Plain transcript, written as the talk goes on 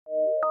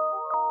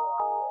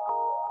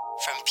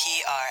from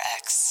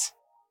PRX.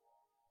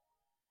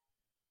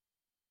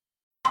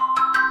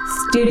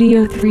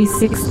 Studio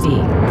 360.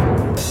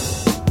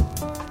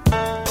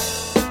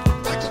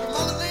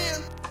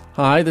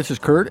 Hi, this is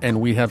Kurt,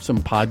 and we have some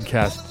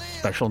podcast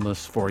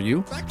specialness for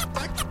you.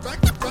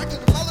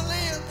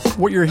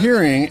 What you're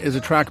hearing is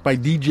a track by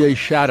DJ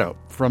Shadow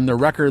from the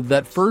record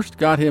that first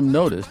got him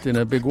noticed in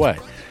a big way.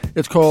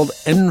 It's called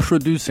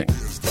Introducing.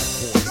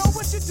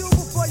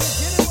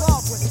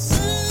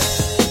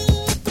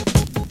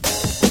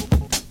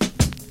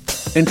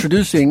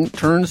 Introducing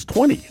turns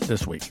 20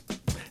 this week.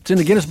 It's in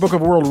the Guinness Book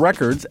of World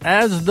Records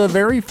as the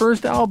very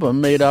first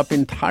album made up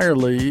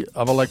entirely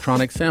of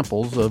electronic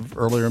samples of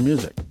earlier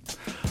music.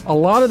 A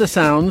lot of the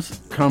sounds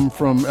come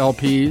from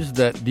LPs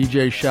that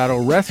DJ Shadow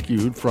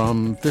rescued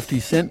from 50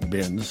 cent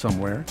bins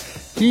somewhere.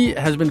 He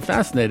has been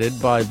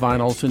fascinated by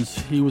vinyl since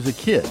he was a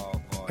kid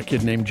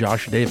named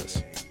Josh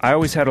Davis. I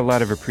always had a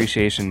lot of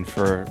appreciation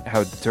for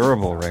how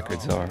durable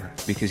records are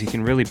because you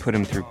can really put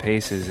them through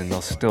paces and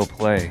they'll still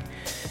play.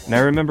 And I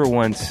remember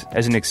once,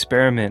 as an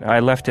experiment,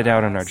 I left it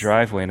out on our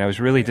driveway and I was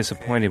really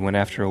disappointed when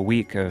after a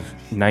week of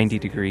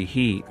 90-degree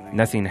heat,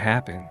 nothing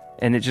happened.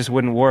 And it just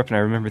wouldn't warp, and I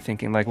remember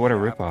thinking, like, what a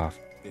ripoff.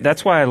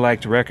 That's why I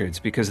liked records,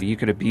 because you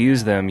could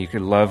abuse them, you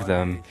could love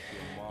them,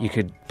 you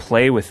could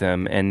play with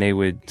them, and they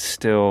would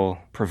still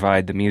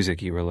provide the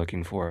music you were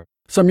looking for.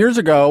 Some years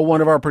ago, one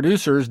of our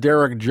producers,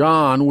 Derek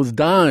John, was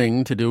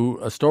dying to do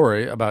a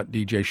story about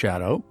DJ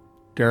Shadow.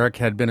 Derek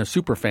had been a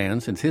superfan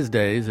since his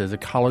days as a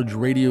college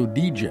radio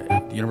DJ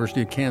at the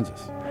University of Kansas.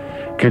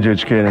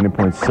 KJHK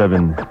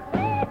 90.7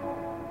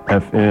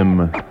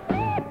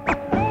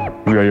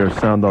 FM. We are your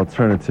sound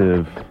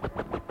alternative.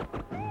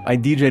 I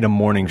DJ'd a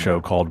morning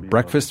show called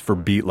Breakfast for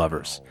Beat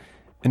Lovers.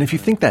 And if you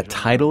think that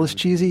title is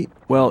cheesy,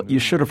 well, you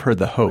should have heard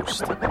the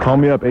host. Call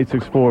me up,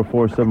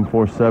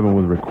 864-4747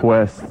 with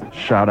requests,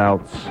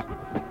 shout-outs.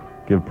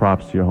 Give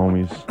props to your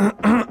homies.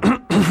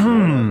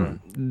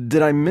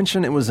 Did I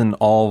mention it was an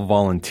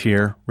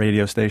all-volunteer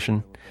radio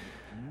station?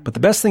 But the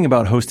best thing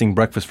about hosting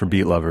Breakfast for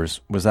Beat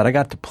Lovers was that I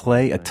got to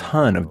play a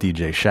ton of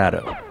DJ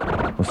Shadow.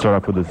 Let's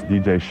start off with this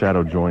DJ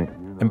Shadow joint.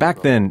 And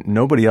back then,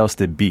 nobody else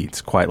did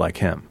beats quite like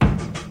him.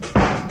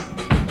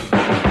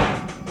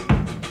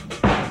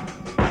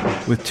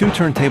 With 2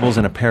 turntables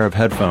and a pair of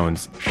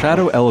headphones,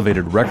 Shadow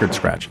elevated record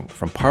scratching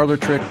from parlor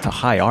trick to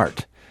high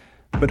art.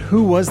 But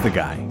who was the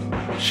guy?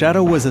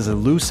 Shadow was as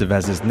elusive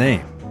as his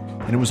name,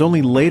 and it was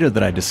only later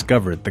that I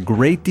discovered the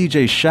great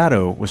DJ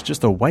Shadow was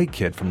just a white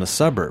kid from the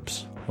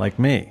suburbs, like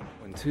me.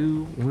 1,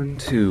 2, 1,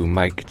 2,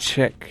 mic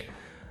check.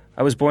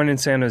 I was born in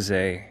San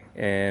Jose,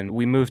 and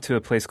we moved to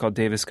a place called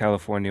Davis,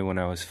 California when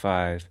I was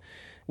 5.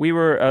 We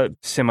were a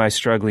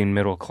semi-struggling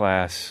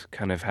middle-class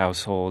kind of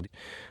household.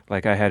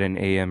 Like, I had an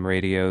AM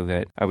radio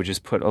that I would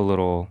just put a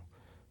little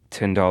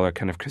 $10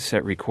 kind of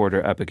cassette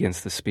recorder up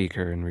against the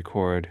speaker and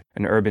record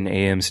an urban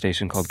AM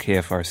station called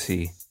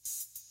KFRC.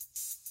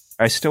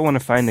 I still want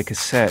to find the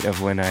cassette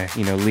of when I,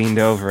 leaned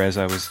over as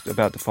I was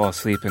about to fall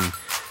asleep and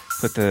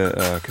put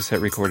the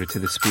cassette recorder to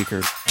the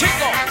speaker. Kick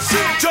off,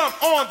 shoot,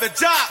 jump on the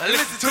job.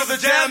 Listen to the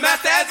jam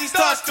master as he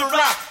starts to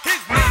rock.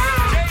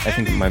 I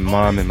think my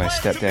mom and my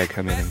stepdad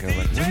come in and go,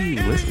 like, what are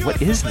you listening?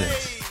 What is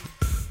this?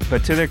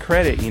 But to their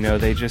credit,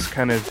 they just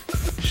kind of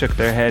shook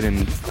their head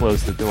and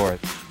closed the door.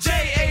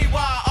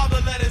 J-A-Y are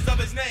the letters of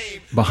his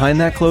name.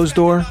 Behind that closed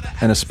door,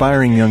 an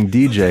aspiring young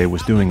DJ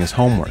was doing his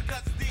homework,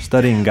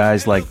 studying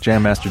guys like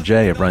Jam Master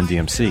Jay of Run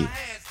DMC.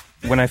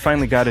 When I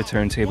finally got a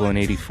turntable in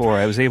 '84,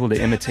 I was able to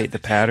imitate the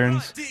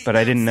patterns, but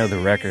I didn't know the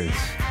records.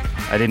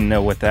 I didn't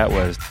know what that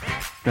was.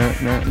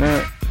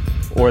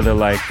 Or the,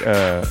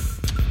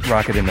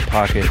 Rocket in the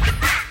Pocket,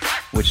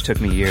 which took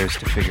me years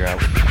to figure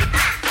out.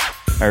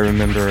 I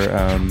remember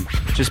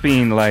just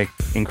being,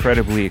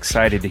 incredibly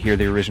excited to hear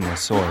the original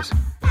source.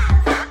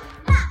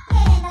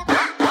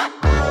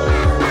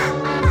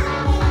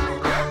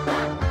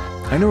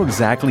 I know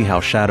exactly how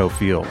Shadow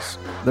feels.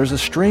 There's a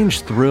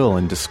strange thrill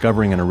in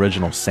discovering an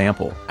original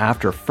sample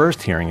after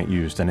first hearing it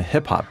used in a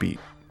hip-hop beat.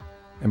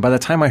 And by the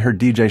time I heard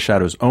DJ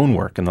Shadow's own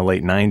work in the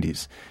late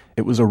 90s,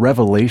 it was a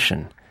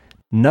revelation.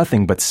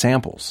 Nothing but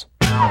samples.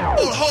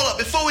 Hold up,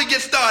 before we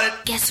get started.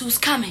 Guess who's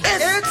coming?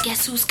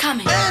 Guess who's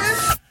coming?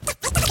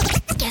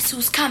 Guess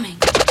who's coming?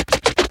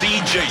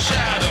 DJ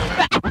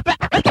Shadow.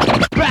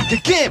 Back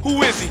again.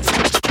 Who is he?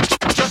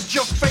 Just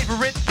your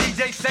favorite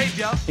DJ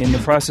savior. In the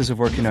process of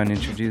working on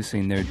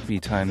Introducing, there'd be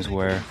times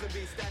where,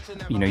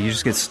 you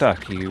just get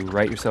stuck. You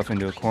write yourself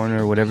into a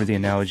corner, whatever the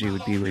analogy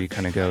would be, where you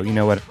kind of go, you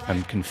know what,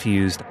 I'm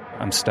confused,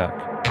 I'm stuck.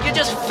 You're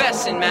just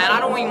fessing, man. I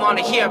don't even want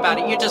to hear about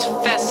it. You're just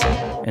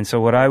fessing. And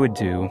so what I would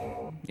do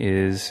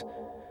is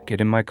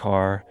get in my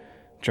car,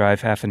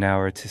 drive half an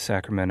hour to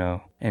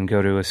Sacramento, and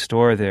go to a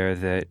store there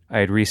that I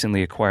had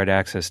recently acquired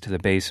access to the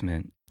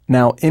basement.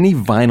 Now, any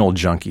vinyl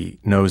junkie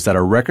knows that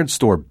a record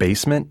store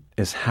basement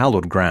is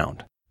hallowed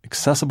ground,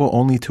 accessible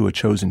only to a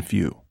chosen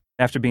few.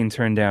 After being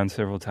turned down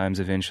several times,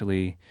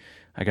 eventually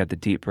I got the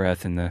deep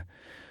breath and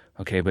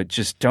but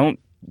just don't,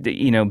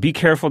 be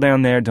careful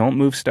down there, don't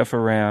move stuff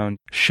around.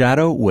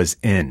 Shadow was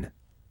in,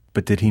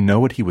 but did he know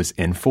what he was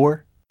in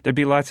for? There'd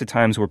be lots of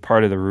times where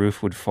part of the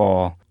roof would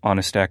fall on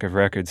a stack of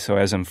records, so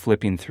as I'm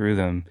flipping through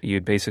them,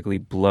 you'd basically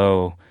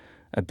blow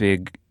a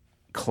big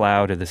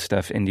cloud of the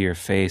stuff into your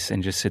face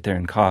and just sit there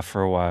and cough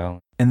for a while.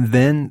 And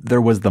then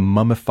there was the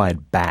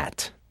mummified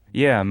bat.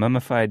 Yeah,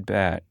 mummified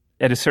bat.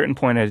 At a certain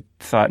point, I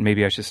thought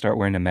maybe I should start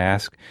wearing a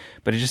mask,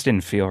 but it just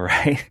didn't feel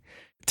right.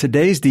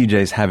 Today's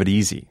DJs have it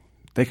easy.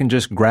 They can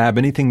just grab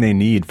anything they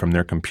need from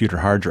their computer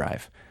hard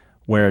drive,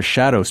 whereas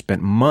Shadow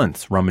spent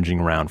months rummaging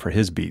around for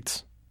his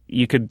beats.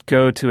 You could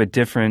go to a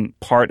different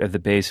part of the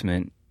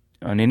basement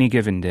on any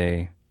given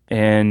day,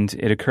 and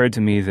it occurred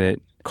to me that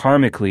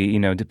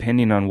karmically,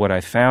 depending on what I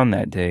found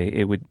that day,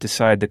 it would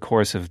decide the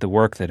course of the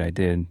work that I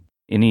did.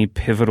 Any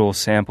pivotal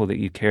sample that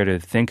you care to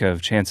think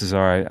of, chances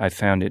are I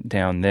found it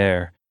down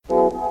there.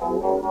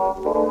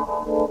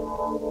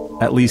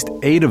 At least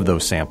 8 of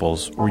those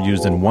samples were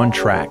used in one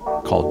track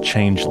called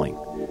Changeling.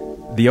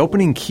 The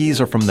opening keys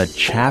are from the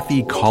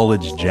Chaffee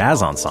College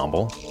Jazz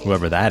Ensemble,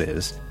 whoever that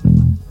is.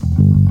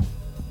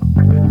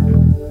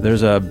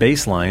 There's a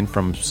bass line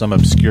from some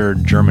obscure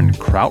German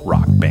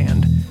krautrock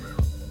band.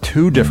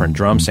 2 different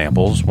drum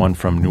samples, one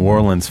from New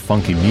Orleans'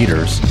 Funky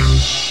Meters,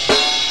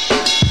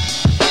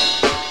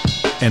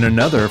 and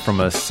another from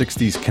a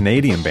 60s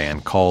Canadian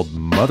band called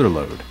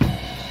Motherlode.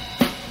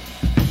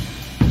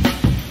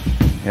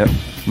 Yep,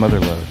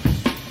 Motherlode.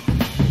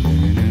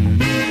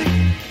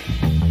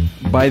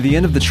 By the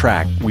end of the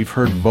track, we've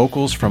heard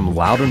vocals from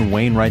Loudon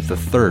Wainwright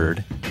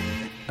III,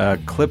 a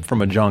clip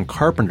from a John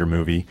Carpenter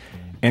movie,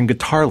 and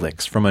guitar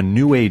licks from a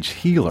New Age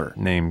healer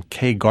named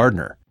Kay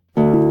Gardner.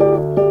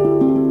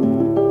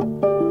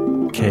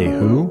 Kay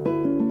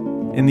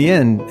who? In the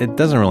end, it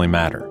doesn't really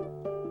matter.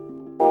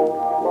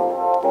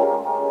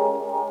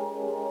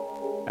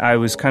 I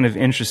was kind of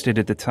interested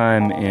at the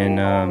time in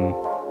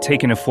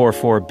taking a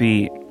 4/4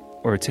 beat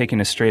or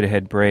taking a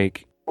straight-ahead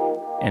break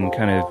and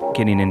kind of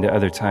getting into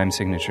other time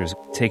signatures,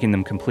 taking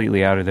them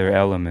completely out of their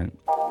element,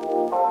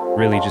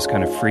 really just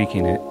kind of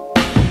freaking it.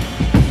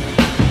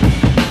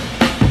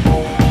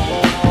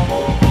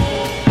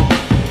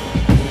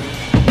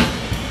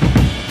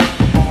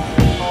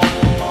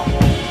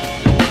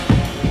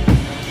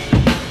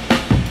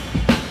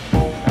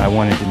 I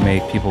wanted to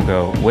make people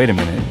go, wait a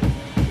minute,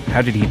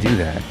 how did he do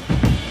that?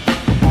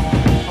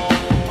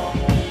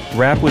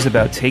 Rap was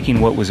about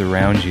taking what was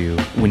around you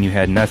when you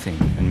had nothing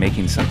and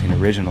making something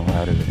original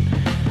out of it.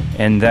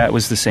 And that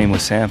was the same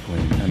with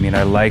sampling. I mean,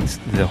 I liked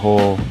the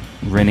whole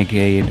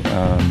renegade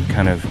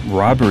kind of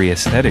robbery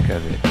aesthetic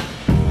of it.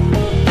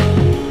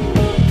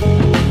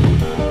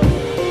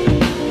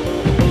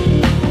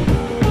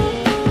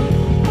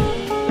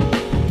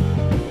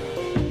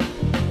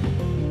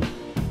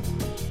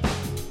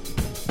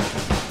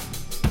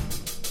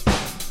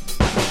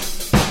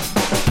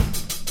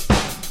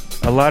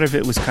 A lot of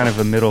it was kind of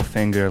a middle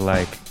finger,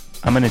 like,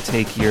 I'm going to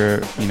take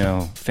your,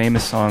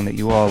 famous song that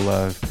you all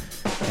love,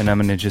 and I'm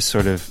going to just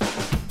sort of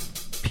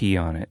pee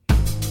on it.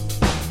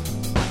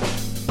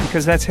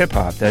 Because that's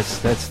hip-hop.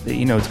 That's it's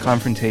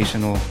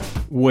confrontational.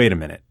 Wait a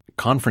minute.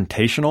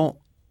 Confrontational?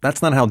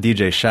 That's not how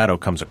DJ Shadow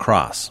comes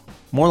across.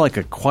 More like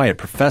a quiet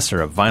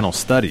professor of vinyl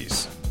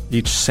studies.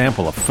 Each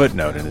sample a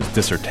footnote in his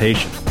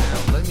dissertation.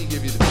 Now, let me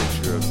give you the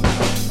picture of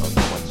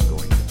what's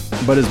going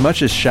on. But as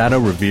much as Shadow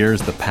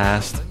reveres the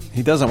past,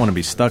 he doesn't want to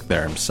be stuck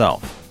there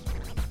himself.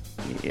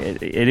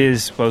 It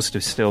is supposed to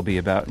still be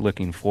about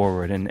looking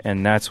forward,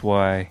 and that's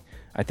why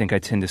I think I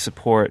tend to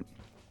support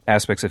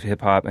aspects of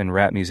hip-hop and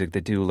rap music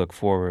that do look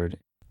forward.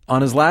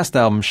 On his last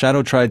album,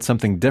 Shadow tried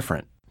something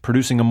different,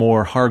 producing a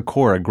more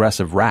hardcore,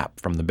 aggressive rap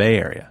from the Bay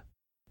Area.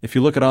 If you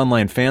look at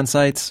online fan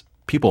sites,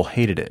 people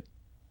hated it.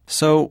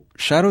 So,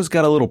 Shadow's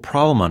got a little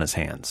problem on his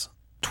hands.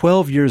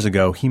 12 years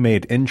ago, he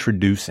made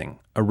Introducing,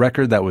 a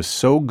record that was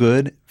so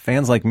good,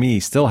 fans like me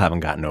still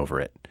haven't gotten over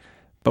it.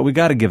 But we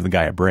got to give the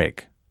guy a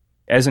break.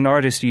 As an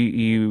artist,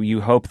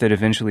 you hope that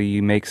eventually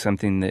you make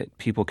something that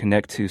people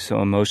connect to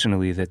so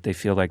emotionally that they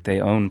feel like they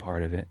own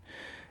part of it.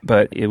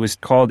 But it was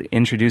called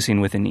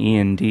Introducing with an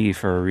E&D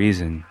for a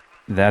reason.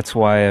 That's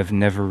why I've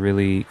never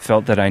really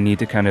felt that I need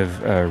to kind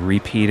of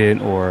repeat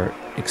it or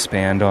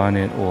expand on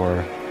it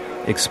or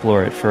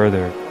explore it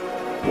further.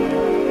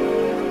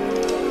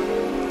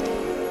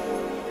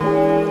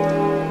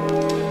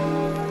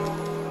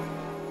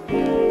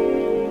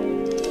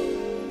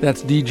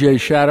 That's DJ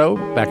Shadow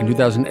back in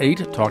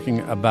 2008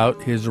 talking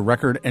about his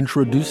record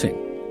Introducing.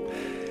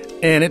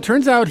 And it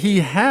turns out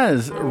he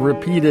has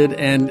repeated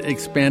and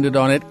expanded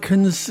on it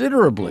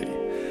considerably.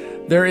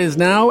 There is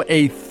now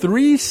a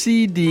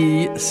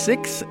 3-CD,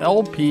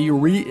 6-LP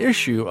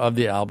reissue of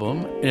the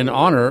album in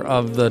honor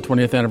of the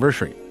 20th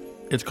anniversary.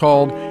 It's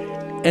called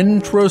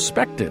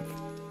Introspective.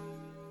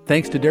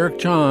 Thanks to Derek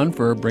John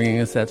for bringing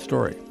us that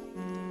story.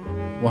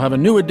 We'll have a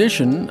new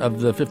edition of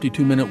the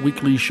 52-minute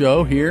weekly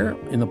show here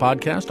in the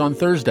podcast on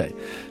Thursday.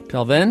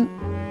 Till then,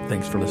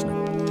 thanks for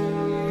listening.